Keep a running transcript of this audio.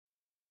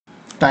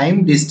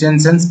Time,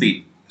 distance and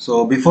speed.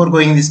 So before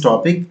going this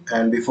topic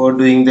and before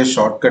doing the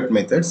shortcut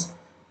methods,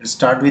 let's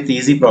start with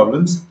easy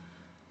problems.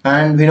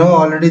 And we know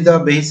already the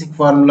basic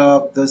formula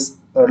of this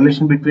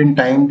relation between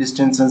time,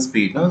 distance and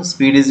speed. No?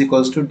 Speed is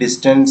equals to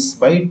distance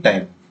by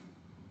time.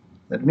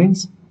 That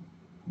means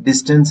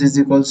distance is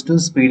equals to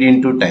speed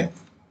into time.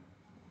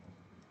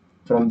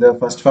 From the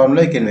first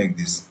formula you can make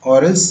this.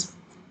 Or else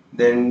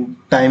then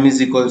time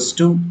is equals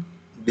to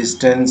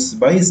distance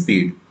by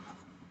speed.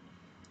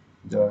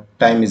 The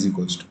time is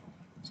equals to.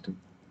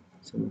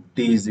 So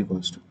t is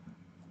equals to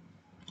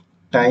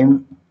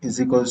time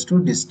is equals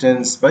to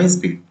distance by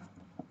speed.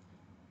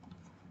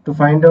 To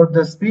find out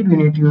the speed, we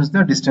need to use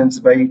the distance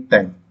by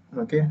time.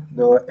 Okay,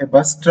 a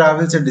bus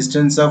travels a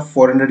distance of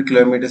 400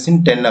 kilometers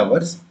in 10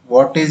 hours.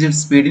 What is its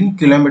speed in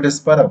kilometers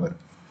per hour?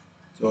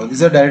 So this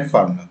is a direct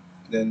formula.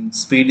 Then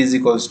speed is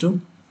equals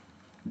to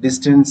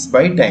distance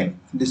by time.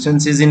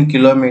 Distance is in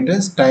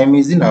kilometers, time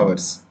is in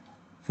hours.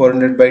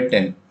 400 by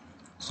 10.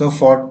 So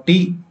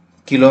 40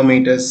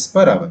 kilometers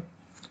per hour.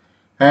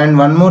 And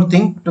one more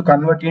thing, to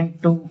convert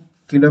into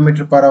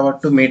kilometer per hour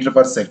to meter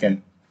per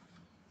second.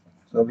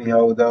 So we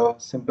have the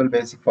simple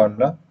basic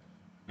formula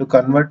to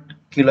convert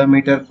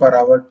kilometer per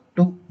hour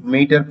to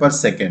meter per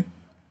second.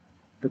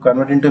 To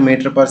convert into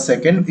meter per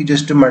second, we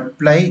just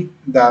multiply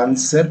the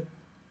answer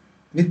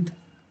with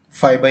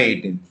 5 by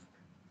 18.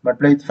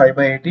 Multiply with 5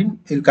 by 18,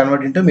 it will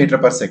convert into meter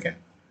per second.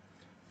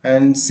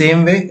 And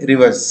same way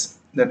reverse,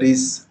 that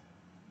is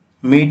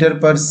meter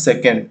per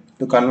second.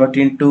 To convert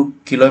into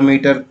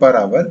kilometer per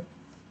hour,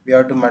 we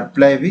have to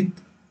multiply with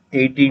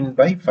 18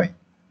 by 5.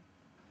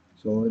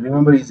 So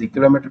remember, is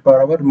kilometer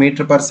per hour,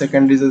 meter per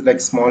second is like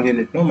small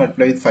unit, no?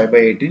 Multiply with 5 by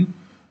 18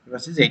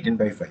 versus 18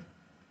 by 5.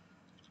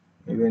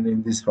 Even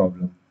in this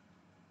problem,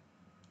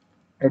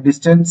 a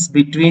distance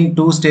between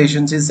two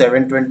stations is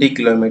 720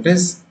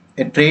 kilometers.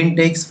 A train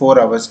takes 4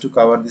 hours to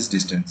cover this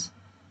distance.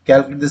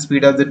 Calculate the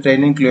speed of the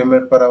train in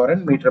kilometer per hour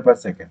and meter per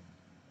second.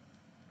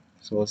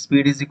 So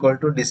speed is equal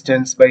to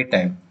distance by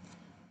time.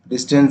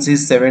 Distance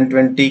is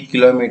 720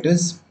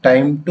 kilometers.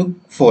 Time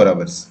took 4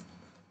 hours.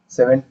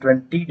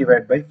 720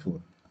 divided by 4.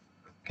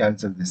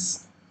 Cancel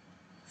this.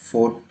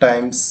 4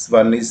 times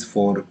 1 is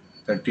 4,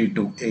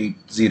 32, 8,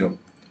 0.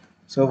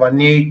 So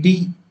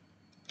 180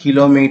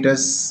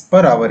 kilometers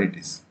per hour it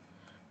is.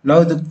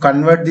 Now to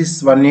convert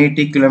this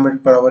 180 kilometer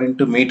per hour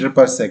into meter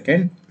per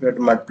second, we have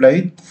to multiply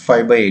with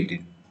 5 by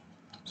 18.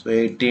 So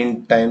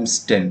 18 times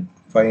 10,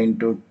 5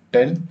 into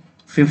 10,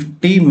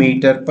 50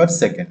 meter per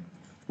second.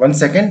 1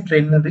 second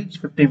train will reach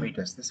 50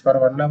 meters. This for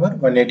 1 hour,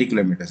 180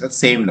 kilometers. That's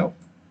same now.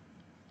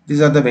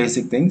 These are the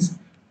basic things.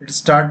 Let's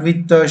start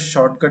with the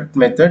shortcut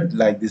method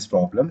like these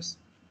problems.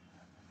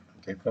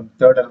 Okay, from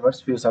third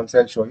onwards, few sums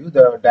I'll show you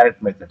the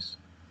direct methods.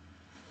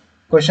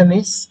 Question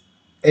is,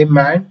 a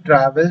man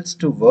travels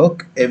to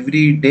work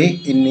every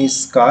day in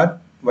his car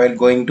while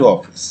going to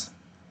office.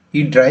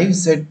 He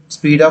drives at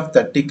speed of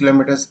 30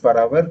 kilometers per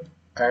hour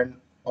and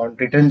on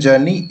return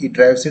journey he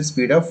drives at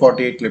speed of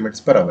 48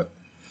 kilometers per hour.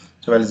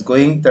 So while he's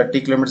going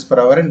 30 kilometers per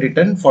hour and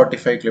return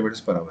 45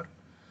 kilometers per hour.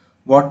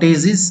 What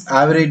is his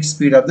average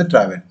speed of the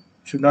travel?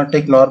 Should not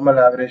take normal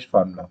average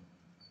formula.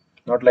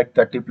 Not like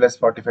 30 plus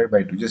 45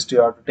 by 2. Just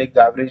you have to take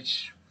the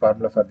average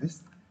formula for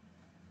this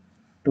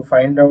to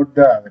find out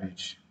the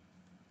average.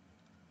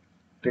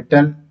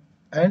 Return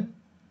and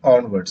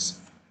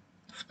onwards.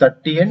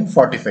 30 and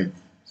 45.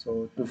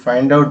 So to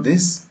find out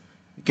this,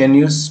 you can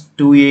use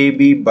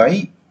 2ab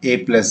by a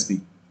plus b.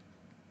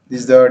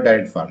 This is the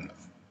direct formula.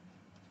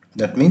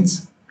 That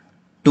means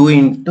 2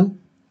 into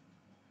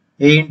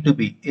a into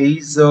b. A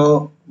is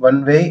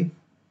one way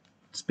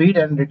speed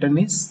and return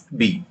is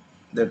b.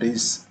 That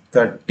is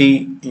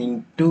 30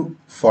 into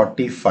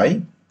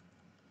 45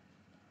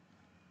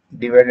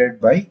 divided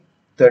by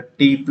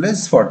 30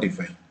 plus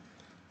 45.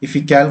 If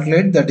you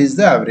calculate, that is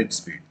the average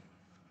speed.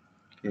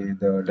 Okay,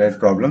 the direct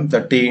problem,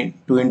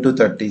 32 into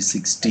 30,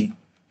 60.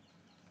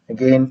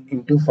 Again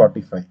into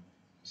 45.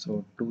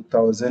 So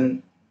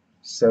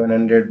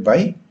 2700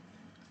 by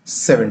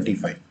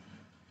 75.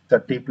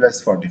 30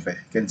 plus 45.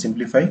 You can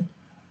simplify,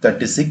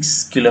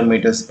 36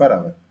 kilometers per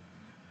hour.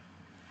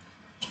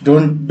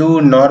 Don't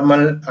do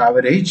normal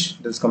average,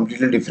 that's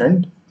completely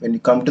different. When you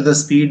come to the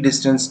speed,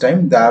 distance,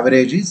 time, the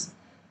average is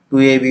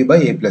 2ab by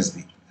a plus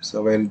b.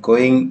 So while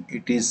going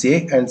it is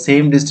a and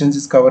same distance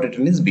is covered,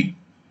 written is b.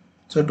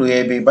 So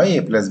 2ab by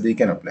a plus b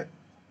can apply.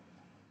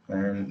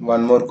 And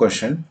one more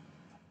question.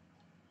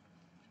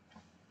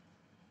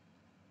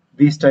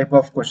 These type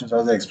of questions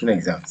also explain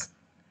exams.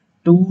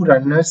 Two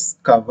runners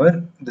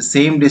cover the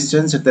same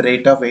distance at the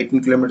rate of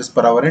 18 kilometers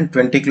per hour and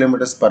 20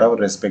 kilometers per hour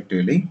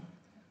respectively.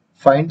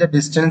 Find the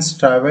distance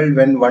traveled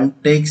when one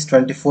takes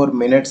 24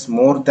 minutes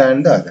more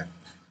than the other.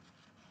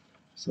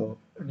 So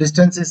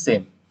distance is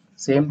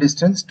same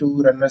distance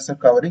two runners are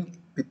covering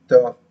with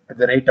at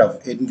the rate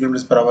of 18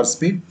 kilometers per hour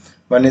speed.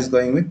 One is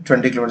going with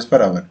 20 kilometers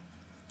per hour.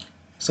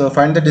 So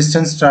find the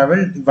distance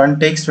traveled. One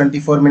takes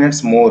 24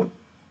 minutes more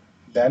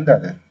than the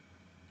other.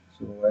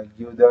 So I'll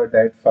give the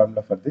direct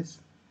formula for this.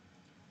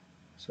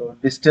 So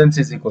distance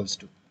is equals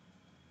to.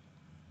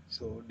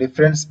 So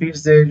different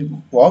speeds they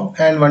walk,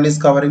 and one is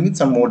covering with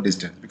some more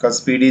distance because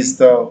speed is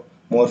the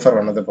more for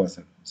another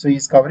person. So he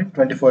is covering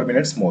 24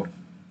 minutes more.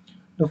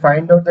 To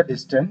find out the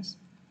distance,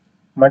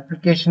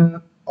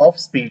 multiplication of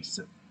speeds.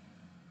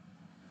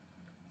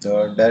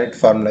 The direct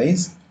formula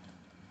is,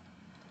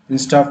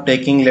 instead of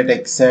taking let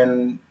x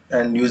and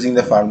using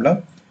the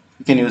formula,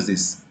 you can use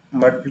this.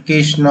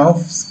 Multiplication of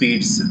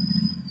speeds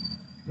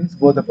means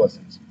both the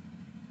persons.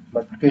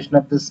 Multiplication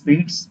of the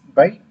speeds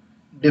by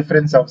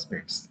difference of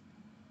speeds.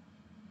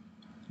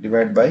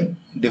 Divide by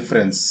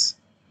difference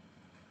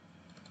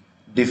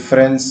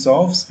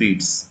of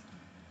speeds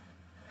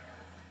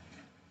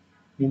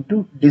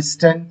into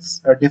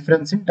distance,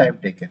 difference in time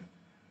taken,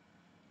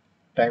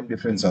 time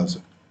difference also,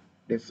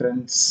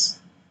 difference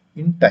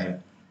in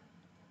time,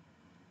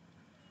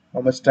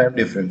 how much time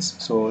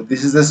difference. So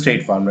this is the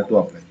straight formula to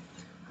apply.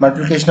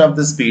 Multiplication of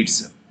the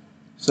speeds,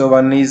 so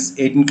one is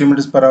 18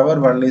 kilometers per hour,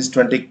 one is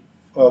 20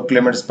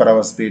 kilometers per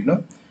hour speed,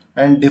 no,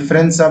 and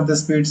difference of the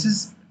speeds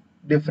is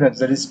difference,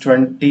 that is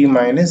 20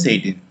 minus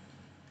 18,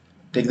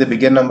 take the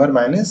bigger number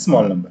minus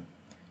small number,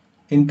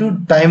 into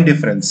time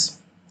difference,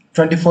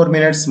 24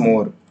 minutes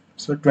more,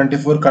 so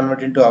 24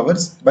 convert into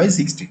hours by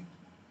 60.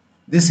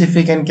 This if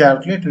we can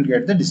calculate, we'll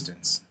get the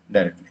distance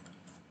directly.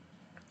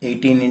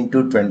 18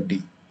 into 20,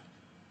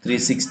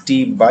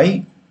 360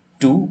 by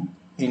 2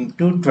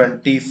 into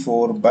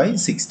 24 by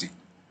 60.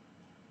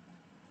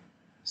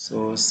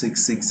 So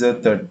 6 6 are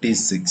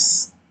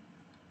 36.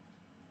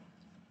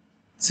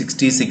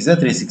 66 are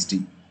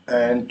 360.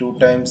 And 2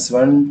 times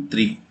 1,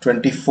 3.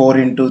 24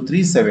 into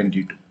 3,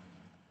 72.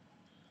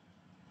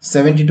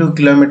 72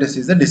 kilometers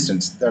is the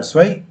distance. That's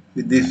why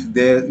with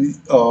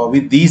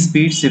these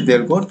speeds, if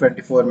they'll go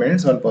 24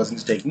 minutes, one person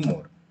is taking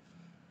more.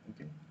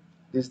 Okay.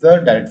 This is the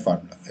direct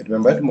formula.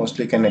 Remember,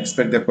 mostly can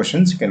expect the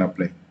questions, you can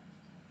apply.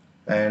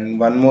 And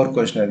one more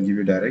question I'll give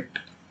you direct.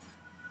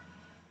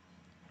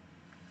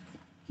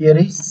 Here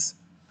is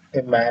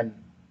a man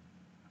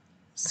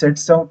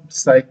sets out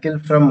cycle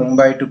from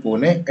Mumbai to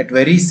Pune at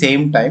very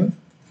same time.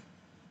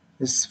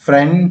 His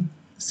friend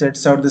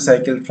sets out the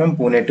cycle from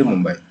Pune to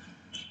Mumbai.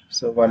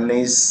 So one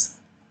is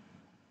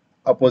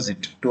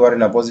opposite, two are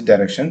in opposite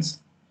directions.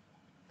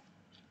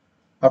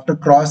 After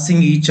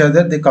crossing each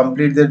other, they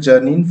complete their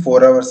journey in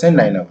 4 hours and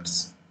 9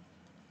 hours.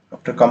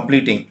 After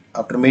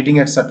meeting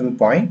at certain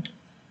point,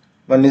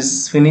 one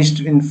is finished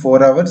in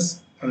 4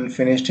 hours and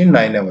finished in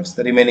 9 hours,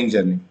 the remaining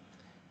journey.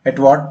 At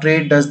what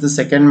rate does the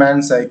second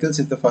man cycles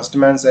if the first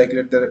man cycle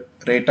at the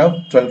rate of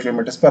 12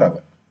 kilometers per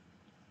hour?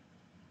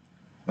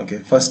 Okay,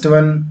 first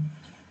one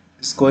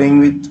is going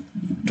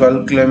with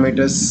 12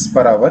 kilometers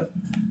per hour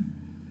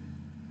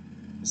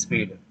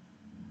speed.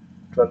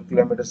 12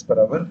 kilometers per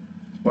hour.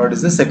 What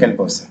is the second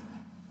person?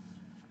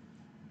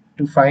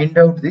 To find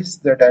out this,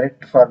 the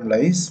direct formula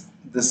is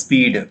the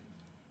speed.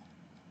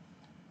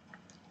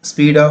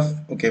 Speed of,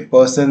 okay,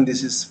 person,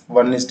 this is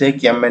one is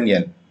take m and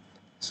n.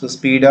 So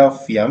speed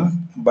of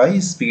m by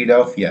speed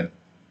of n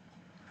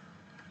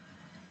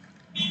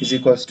is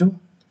equals to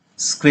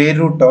square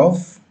root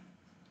of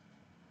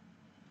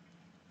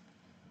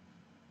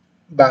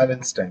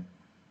balance time.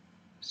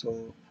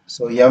 So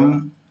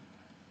m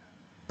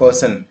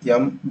person,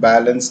 m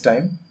balance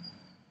time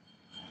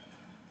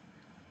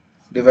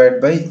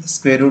divided by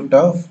square root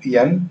of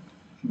n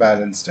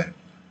balance time.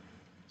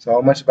 So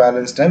how much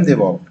balance time they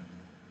walked?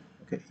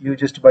 Okay, you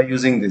just by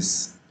using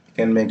this, you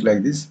can make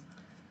like this.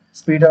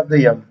 Speed of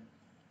the m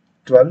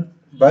 12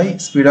 by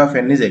speed of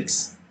n is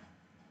x,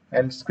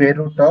 and square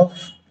root of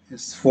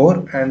is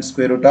 4 and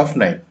square root of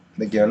 9,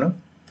 the given.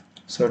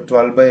 So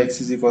 12 by x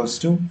is equals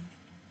to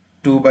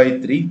 2 by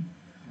 3.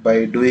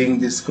 By doing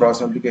this cross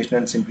multiplication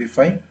and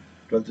simplify,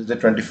 12 to the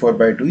 24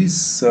 by 2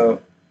 is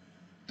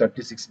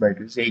 36 by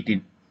 2 is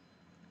 18.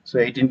 So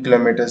 18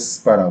 kilometers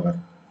per hour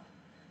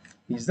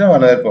is the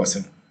another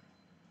person.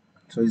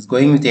 So he's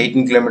going with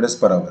 18 kilometers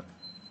per hour.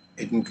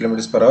 18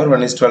 kilometers per hour,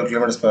 one is 12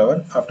 kilometers per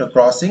hour. After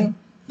crossing,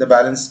 the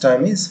balance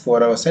time is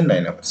 4 hours and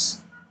 9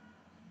 hours.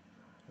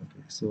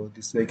 Okay, so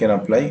this way can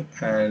apply.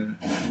 And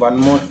one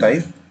more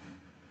type.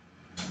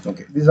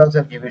 Okay, this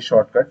also give a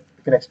shortcut.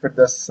 You can expect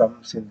the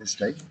sums in this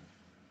type.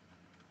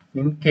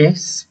 In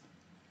case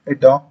a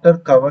doctor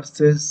covers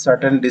a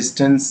certain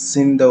distance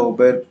in the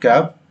Uber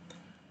cab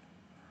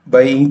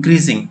by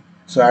increasing,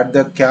 so at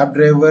the cab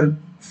driver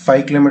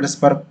 5 kilometers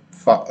per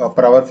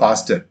hour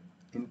faster.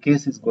 In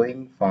case it's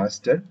going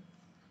faster,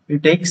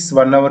 it takes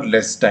 1 hour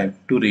less time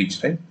to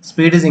reach, right?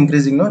 Speed is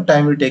increasing, no,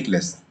 time will take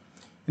less.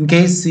 In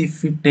case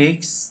if it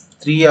takes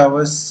 3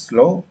 hours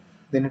slow,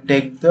 then it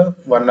take the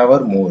 1 hour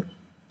more.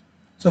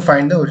 So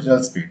find the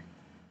original speed.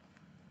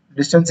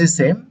 Distance is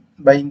same.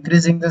 By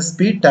increasing the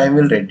speed, time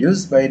will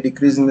reduce. By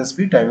decreasing the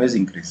speed, time will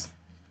increase.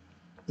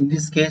 In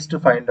this case, to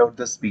find out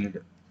the speed,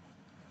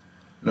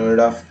 no need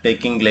of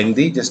taking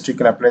lengthy, just you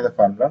can apply the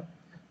formula.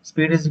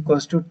 Speed is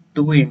equals to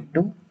 2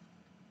 into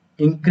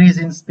increase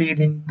in speed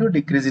into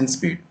decrease in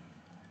speed.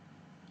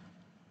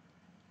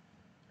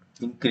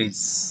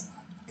 Increase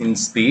in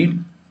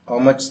speed, how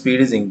much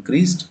speed is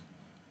increased,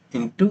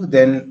 into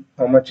then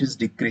how much is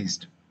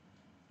decreased.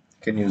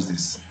 You can use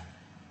this.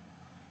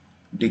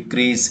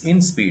 decrease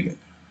in speed.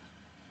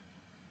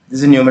 This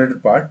is the numerator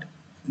part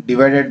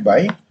divided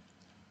by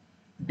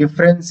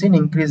difference in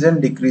increase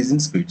and decrease in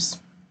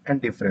speeds,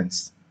 and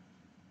difference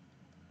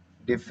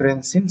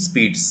in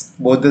speeds,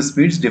 both the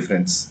speeds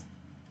difference.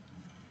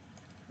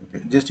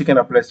 Okay, just you can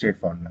apply straight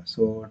formula.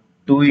 So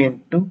 2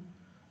 into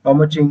how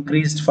much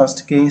increased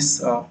first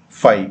case,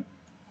 5,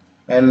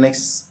 and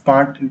next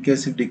part in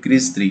case it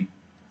decreased 3,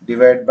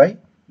 divide by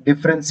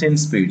difference in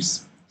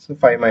speeds, so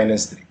 5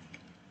 minus 3.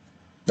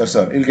 That's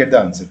all, you'll get the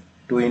answer.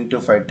 2 into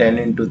 5, 10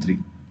 into 3,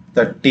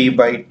 30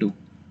 by 2,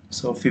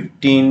 so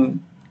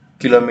 15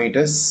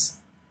 kilometers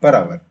per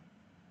hour.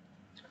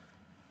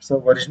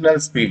 So original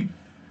speed,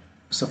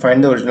 so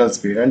find the original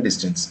speed and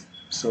distance.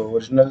 So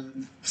original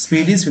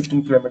speed is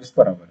 15 kilometers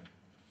per hour.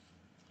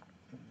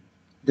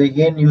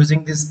 Again,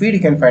 using this speed, you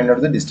can find out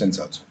the distance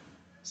also.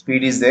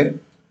 Speed is there,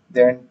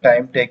 then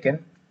time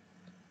taken.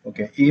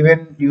 Okay,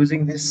 even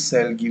using this,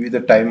 I'll give you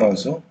the time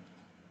also.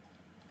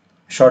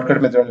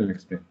 Shortcut method I'll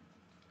explain.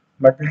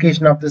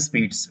 Multiplication of the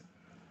speeds.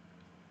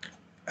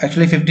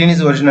 Actually, 15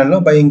 is original,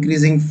 no? By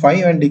increasing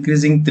 5 and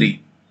decreasing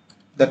 3.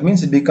 That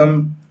means it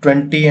become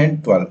 20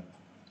 and 12.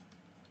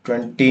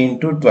 20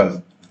 into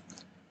 12.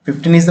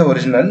 15 is the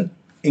original,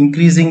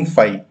 increasing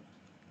 5.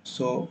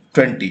 So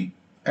 20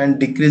 and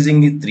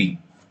decreasing is 3.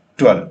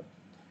 12.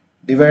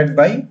 Divide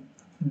by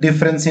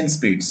difference in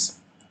speeds,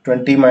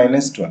 20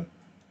 minus 12,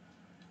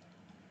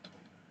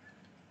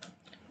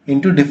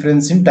 into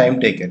difference in time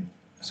taken.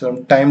 So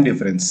time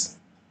difference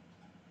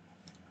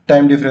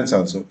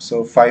also,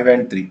 so 5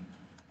 and 3.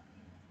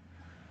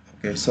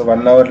 Okay, so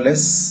 1 hour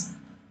less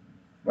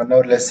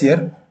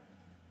here,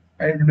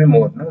 and it will be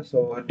more, no?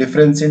 So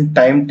difference in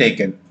time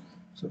taken,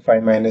 so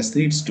 5 minus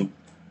 3, it's 2.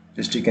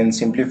 Just you can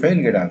simplify,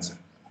 you'll get answer.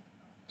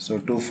 So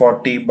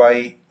 240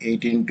 by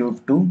 8 into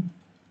 2,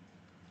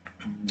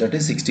 that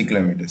is 60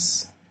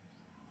 kilometers.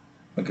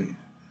 Okay,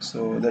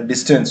 so the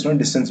distance, no,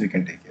 distance we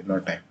can take here,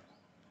 not time.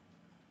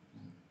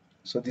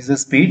 So this is the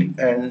speed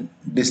and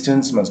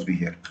distance must be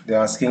here. They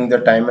are asking the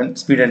time and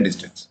speed and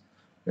distance.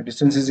 The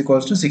distance is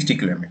equals to 60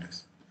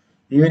 kilometers.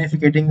 Even if you're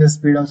getting the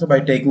speed also, by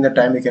taking the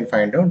time you can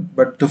find out.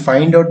 But to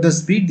find out the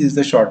speed, this is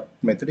the short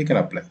method you can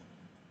apply.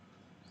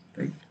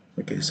 Right?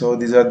 Okay, so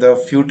these are the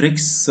few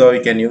tricks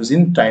you can use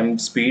in time,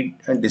 speed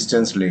and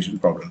distance relation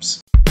problems.